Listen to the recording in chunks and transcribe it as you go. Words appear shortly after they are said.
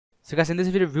So guys, in this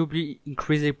video we'll be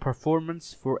increasing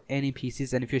performance for any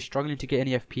PCs, and if you're struggling to get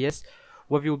any FPS,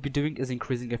 what we will be doing is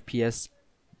increasing FPS.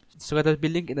 So guys, there'll be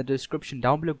a link in the description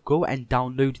down below. Go and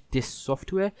download this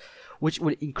software which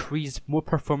will increase more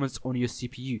performance on your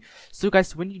CPU. So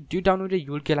guys, when you do download it,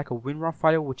 you will get like a WinRAR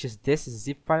file, which is this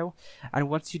zip file, and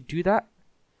once you do that,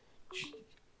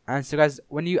 and so guys,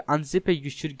 when you unzip it, you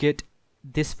should get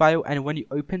this file, and when you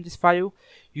open this file,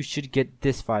 you should get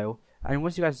this file. And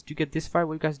once you guys do get this file,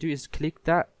 what you guys do is click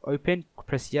that, open,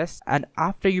 press yes, and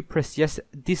after you press yes,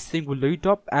 this thing will load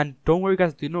up. And don't worry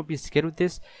guys, do not be scared with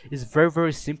this. It's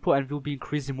very simple, and we'll be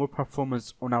increasing more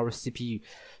performance on our CPU.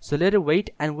 So let it wait,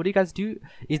 and what you guys do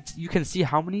is you can see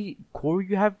how many core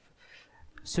you have.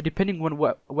 So depending on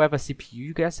whatever CPU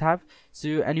you guys have,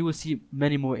 so and you will see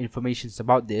many more informations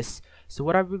about this. So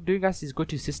what I will do guys is go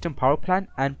to system power plan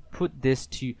and put this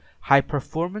to high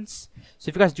performance. So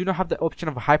if you guys do not have the option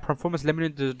of high performance, let me know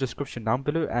in the description down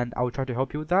below and I will try to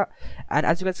help you with that. And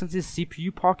as you guys can see,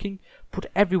 CPU parking, put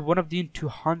every one of them to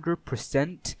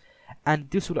 100%, and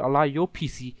this will allow your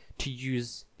PC to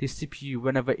use the CPU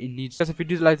whenever it needs. Guys, if you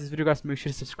do like this video guys, make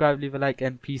sure to subscribe, leave a like,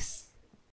 and peace.